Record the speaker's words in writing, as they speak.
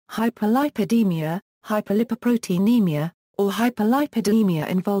Hyperlipidemia, hyperlipoproteinemia, or hyperlipidemia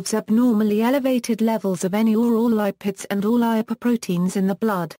involves abnormally elevated levels of any or all lipids and all lipoproteins in the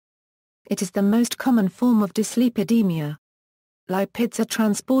blood. It is the most common form of dyslipidemia. Lipids are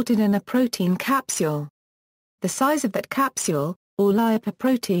transported in a protein capsule. The size of that capsule, or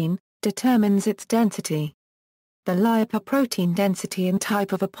lipoprotein, determines its density. The lipoprotein density and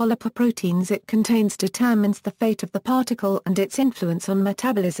type of apolipoproteins it contains determines the fate of the particle and its influence on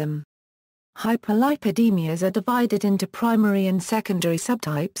metabolism. Hyperlipidemias are divided into primary and secondary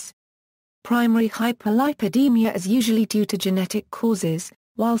subtypes. Primary hyperlipidemia is usually due to genetic causes,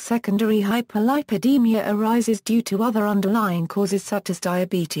 while secondary hyperlipidemia arises due to other underlying causes such as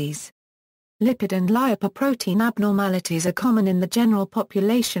diabetes. Lipid and lipoprotein abnormalities are common in the general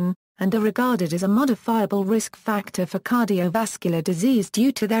population, and are regarded as a modifiable risk factor for cardiovascular disease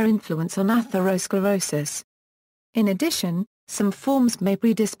due to their influence on atherosclerosis. In addition, some forms may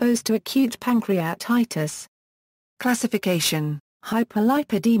predispose to acute pancreatitis. Classification: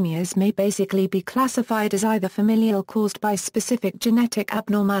 hyperlipidemias may basically be classified as either familial caused by specific genetic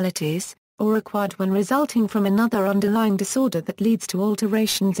abnormalities, or acquired when resulting from another underlying disorder that leads to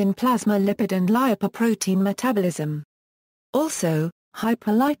alterations in plasma lipid and lipoprotein metabolism. Also,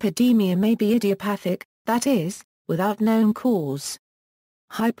 hyperlipidemia may be idiopathic, that is, without known cause.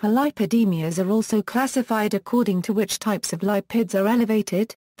 Hyperlipidemias are also classified according to which types of lipids are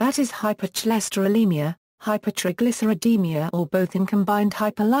elevated, that is hypercholesterolemia, hypertriglyceridemia or both in combined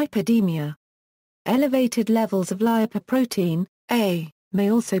hyperlipidemia. Elevated levels of lipoprotein, A,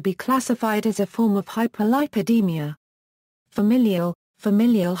 may also be classified as a form of hyperlipidemia. Familial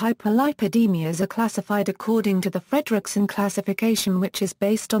hyperlipidemias are classified according to the Fredrickson classification, which is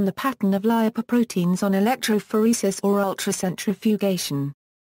based on the pattern of lipoproteins on electrophoresis or ultracentrifugation.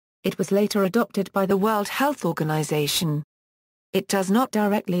 It was later adopted by the World Health Organization. It does not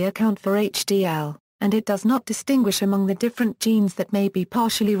directly account for HDL, and it does not distinguish among the different genes that may be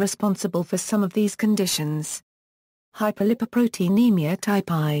partially responsible for some of these conditions. Hyperlipoproteinemia Type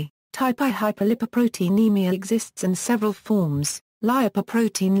I. Type I hyperlipoproteinemia exists in several forms.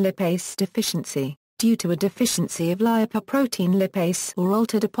 Lipoprotein lipase deficiency, due to a deficiency of lipoprotein lipase or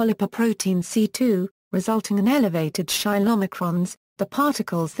altered apolipoprotein C2, resulting in elevated chylomicrons, the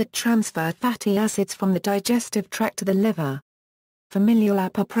particles that transfer fatty acids from the digestive tract to the liver. Familial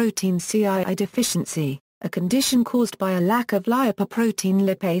apolipoprotein CII deficiency, a condition caused by a lack of lipoprotein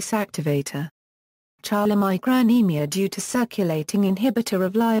lipase activator. Chylomicronemia due to circulating inhibitor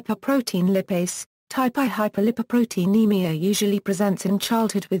of lipoprotein lipase. Type I hyperlipoproteinemia usually presents in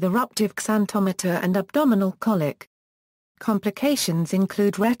childhood with eruptive xanthometer and abdominal colic. Complications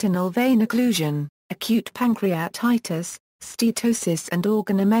include retinal vein occlusion, acute pancreatitis, steatosis and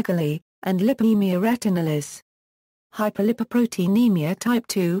organomegaly, and lipemia retinalis. Hyperlipoproteinemia Type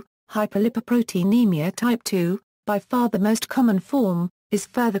II. Hyperlipoproteinemia Type II, by far the most common form, is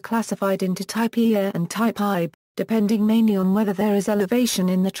further classified into Type Ia and Type I, depending mainly on whether there is elevation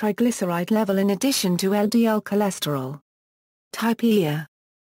in the triglyceride level in addition to LDL cholesterol. Type Ia.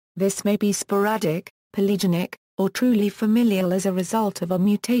 This may be sporadic, polygenic, or truly familial as a result of a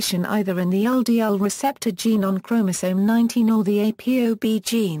mutation either in the LDL receptor gene on chromosome 19 or the ApoB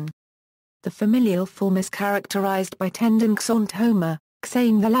gene. The familial form is characterized by tendon xanthoma,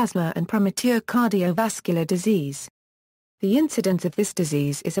 xanthelasma and premature cardiovascular disease. The incidence of this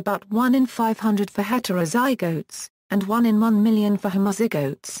disease is about 1 in 500 for heterozygotes, and 1 in 1 million for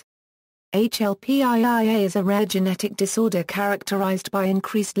homozygotes. HLPIIA is a rare genetic disorder characterized by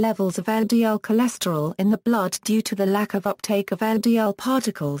increased levels of LDL cholesterol in the blood due to the lack of uptake of LDL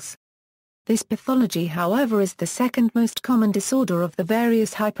particles. This pathology, however, is the second most common disorder of the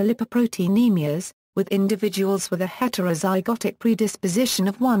various hyperlipoproteinemias, with individuals with a heterozygotic predisposition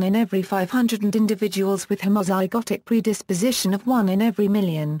of 1 in every 500 and individuals with homozygotic predisposition of 1 in every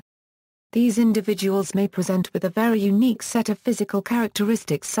million. These individuals may present with a very unique set of physical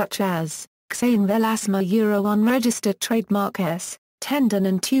characteristics such as xanthelasma unregistered trademark S, tendon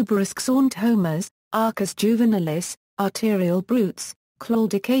and tuberous xanthomas, arcus juvenalis, arterial brutes,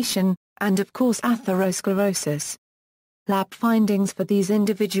 claudication, and of course atherosclerosis. Lab findings for these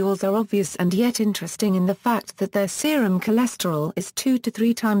individuals are obvious and yet interesting in the fact that their serum cholesterol is 2 to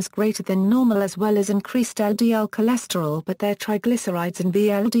 3 times greater than normal as well as increased LDL cholesterol, but their triglycerides and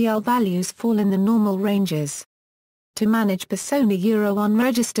VLDL values fall in the normal ranges. To manage persona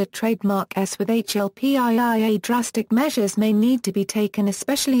unregistered trademark S with HLPIIA, drastic measures may need to be taken,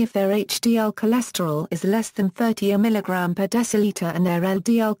 especially if their HDL cholesterol is less than 30 mg per deciliter and their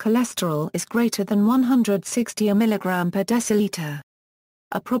LDL cholesterol is greater than 160 mg per deciliter.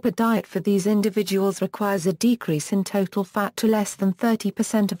 A proper diet for these individuals requires a decrease in total fat to less than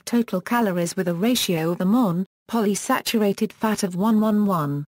 30% of total calories with a ratio of polysaturated fat of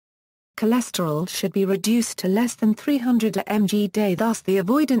 1:1. Cholesterol should be reduced to less than 300 mg day, thus the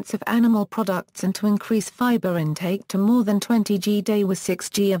avoidance of animal products, and to increase fiber intake to more than 20 g day with 6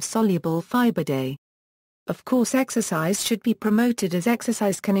 g of soluble fiber day. Of course, exercise should be promoted as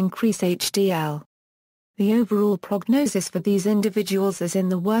exercise can increase HDL. The overall prognosis for these individuals is in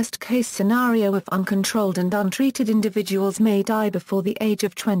the worst-case scenario if uncontrolled and untreated individuals may die before the age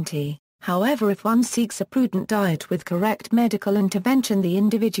of 20. However, if one seeks a prudent diet with correct medical intervention, the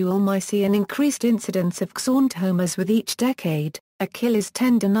individual might see an increased incidence of xanthomas with each decade, Achilles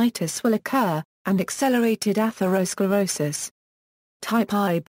tendinitis will occur, and accelerated atherosclerosis. Type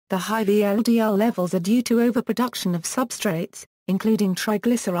I. The high VLDL levels are due to overproduction of substrates, including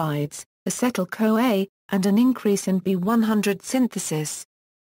triglycerides, acetyl-CoA, and an increase in B100 synthesis.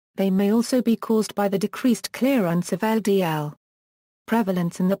 They may also be caused by the decreased clearance of LDL.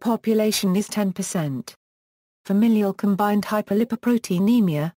 Prevalence in the population is 10%. Familial combined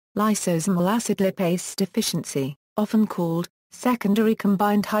hyperlipoproteinemia, lysosomal acid lipase deficiency, often called secondary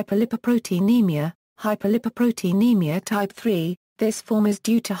combined hyperlipoproteinemia, hyperlipoproteinemia type III, this form is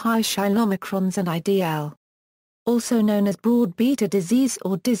due to high chylomicrons and IDL. Also known as broad beta disease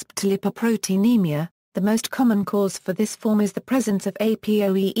or dyslipidemia, the most common cause for this form is the presence of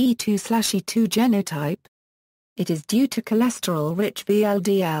ApoE2/E2 genotype. It is due to cholesterol-rich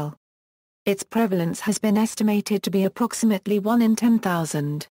VLDL. Its prevalence has been estimated to be approximately 1 in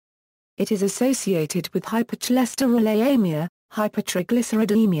 10,000. It is associated with hypercholesterolemia,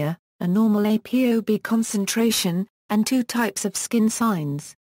 hypertriglyceridemia, a normal ApoB concentration, and 2 types of skin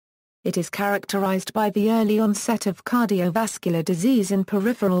signs. It is characterized by the early onset of cardiovascular disease and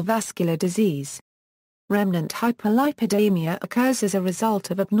peripheral vascular disease. Remnant hyperlipidaemia occurs as a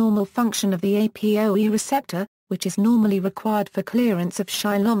result of abnormal function of the ApoE receptor, which is normally required for clearance of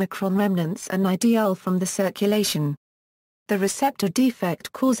chylomicron remnants and IDL from the circulation. The receptor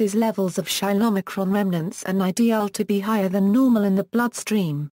defect causes levels of chylomicron remnants and IDL to be higher than normal in the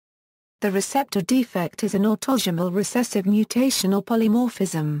bloodstream. The receptor defect is an autosomal recessive mutation or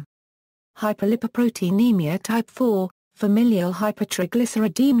polymorphism. Hyperlipoproteinemia type IV, familial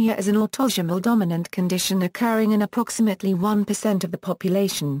hypertriglyceridemia, is an autosomal dominant condition occurring in approximately 1% of the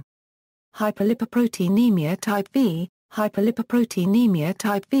population. Hyperlipoproteinemia type V, hyperlipoproteinemia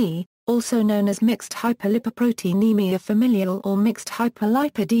type V, also known as mixed hyperlipoproteinemia familial or mixed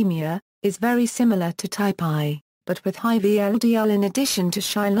hyperlipidemia, is very similar to type I, but with high VLDL in addition to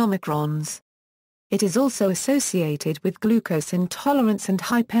chylomicrons. It is also associated with glucose intolerance and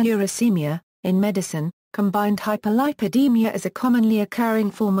hyperuricemia. In medicine, combined hyperlipidemia is a commonly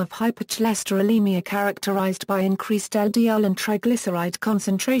occurring form of hypercholesterolemia characterized by increased LDL and triglyceride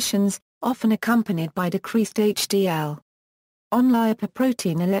concentrations, often accompanied by decreased HDL. On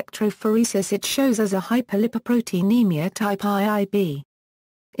lipoprotein electrophoresis, it shows as a hyperlipoproteinemia type IIb.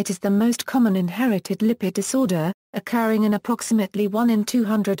 It is the most common inherited lipid disorder, occurring in approximately 1 in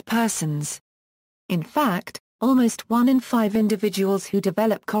 200 persons. In fact, almost 1 in 5 individuals who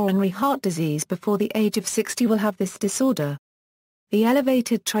develop coronary heart disease before the age of 60 will have this disorder. The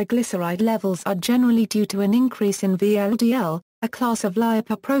elevated triglyceride levels are generally due to an increase in VLDL, a class of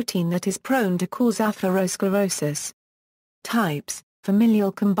lipoprotein that is prone to cause atherosclerosis. Types: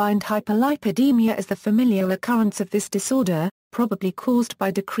 familial combined hyperlipidemia is the familial occurrence of this disorder, probably caused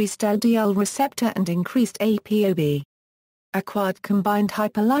by decreased LDL receptor and increased ApoB. Acquired combined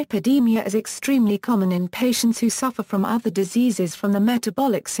hyperlipidemia is extremely common in patients who suffer from other diseases from the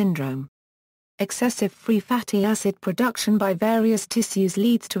metabolic syndrome. Excessive free fatty acid production by various tissues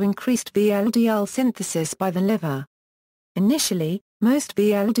leads to increased VLDL synthesis by the liver. Initially, most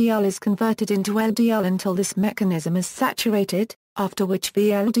VLDL is converted into LDL until this mechanism is saturated, after which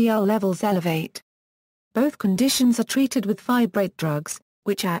VLDL levels elevate. Both conditions are treated with fibrate drugs,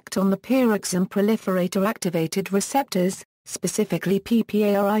 which act on the pyroxene proliferator activated receptors, specifically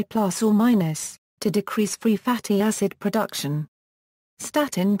PPARI+or-, to decrease free fatty acid production.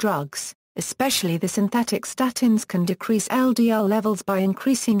 Statin drugs, especially the synthetic statins, can decrease LDL levels by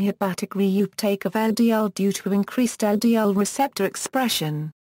increasing hepatic reuptake of LDL due to increased LDL receptor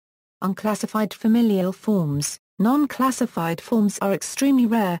expression. Unclassified familial forms. Non-classified forms are extremely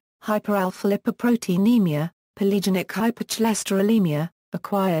rare: hyperalpha-lipoproteinemia, polygenic hypercholesterolemia,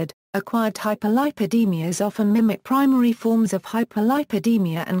 acquired hyperlipidemias often mimic primary forms of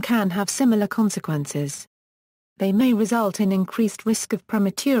hyperlipidemia and can have similar consequences. They may result in increased risk of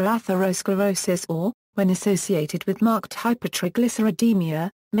premature atherosclerosis or, when associated with marked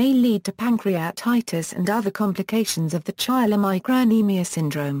hypertriglyceridemia, may lead to pancreatitis and other complications of the chylomicronemia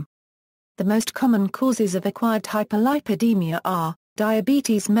syndrome. The most common causes of acquired hyperlipidemia are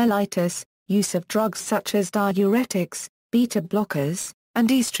diabetes mellitus, use of drugs such as diuretics, beta blockers, and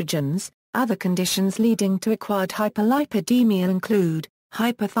estrogens. Other conditions leading to acquired hyperlipidemia include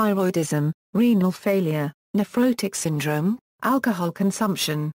hyperthyroidism, renal failure, nephrotic syndrome, alcohol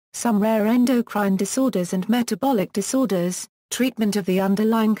consumption, some rare endocrine disorders and metabolic disorders, treatment of the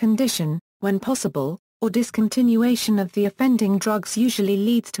underlying condition, when possible, or discontinuation of the offending drugs usually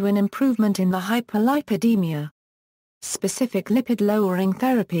leads to an improvement in the hyperlipidemia. Specific lipid-lowering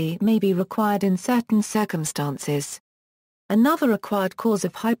therapy may be required in certain circumstances. Another acquired cause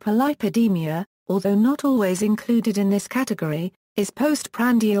of hyperlipidemia, although not always included in this category, is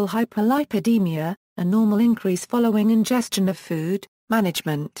postprandial hyperlipidemia, a normal increase following ingestion of food.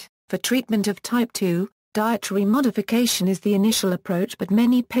 Management. For treatment of type 2, dietary modification is the initial approach, but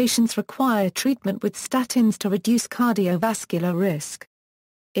many patients require treatment with statins to reduce cardiovascular risk.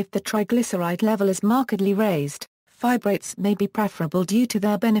 If the triglyceride level is markedly raised, fibrates may be preferable due to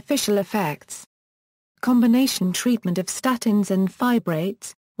their beneficial effects. Combination treatment of statins and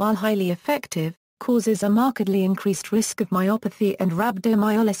fibrates, while highly effective, causes a markedly increased risk of myopathy and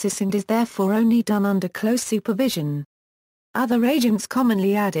rhabdomyolysis and is therefore only done under close supervision. Other agents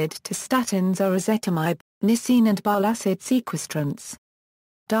commonly added to statins are ezetimibe, nisine and bile acid sequestrants.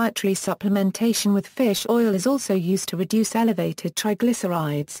 Dietary supplementation with fish oil is also used to reduce elevated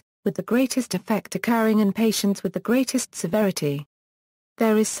triglycerides, with the greatest effect occurring in patients with the greatest severity.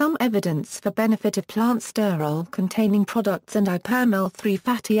 There is some evidence for benefit of plant sterol-containing products and hypermyl-3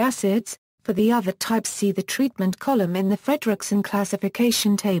 fatty acids. For the other types, see the treatment column in the Fredrickson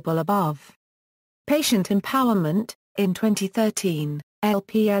classification table above. Patient empowerment. In 2013,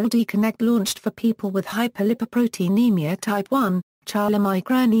 LPLD Connect launched for people with hyperlipoproteinemia type I,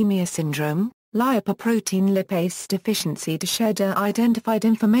 chylomicronemia syndrome, lipoprotein lipase deficiency to share identified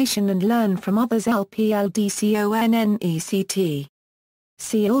information and learn from others. LPLD-CONNECT.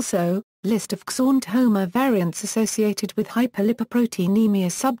 See also, list of xanthoma variants associated with hyperlipoproteinemia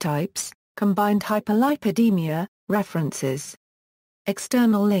subtypes, combined hyperlipidemia, references.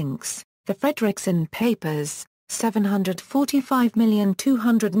 External links, the Fredrickson papers.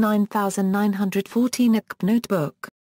 745,209,914 ECP Notebook.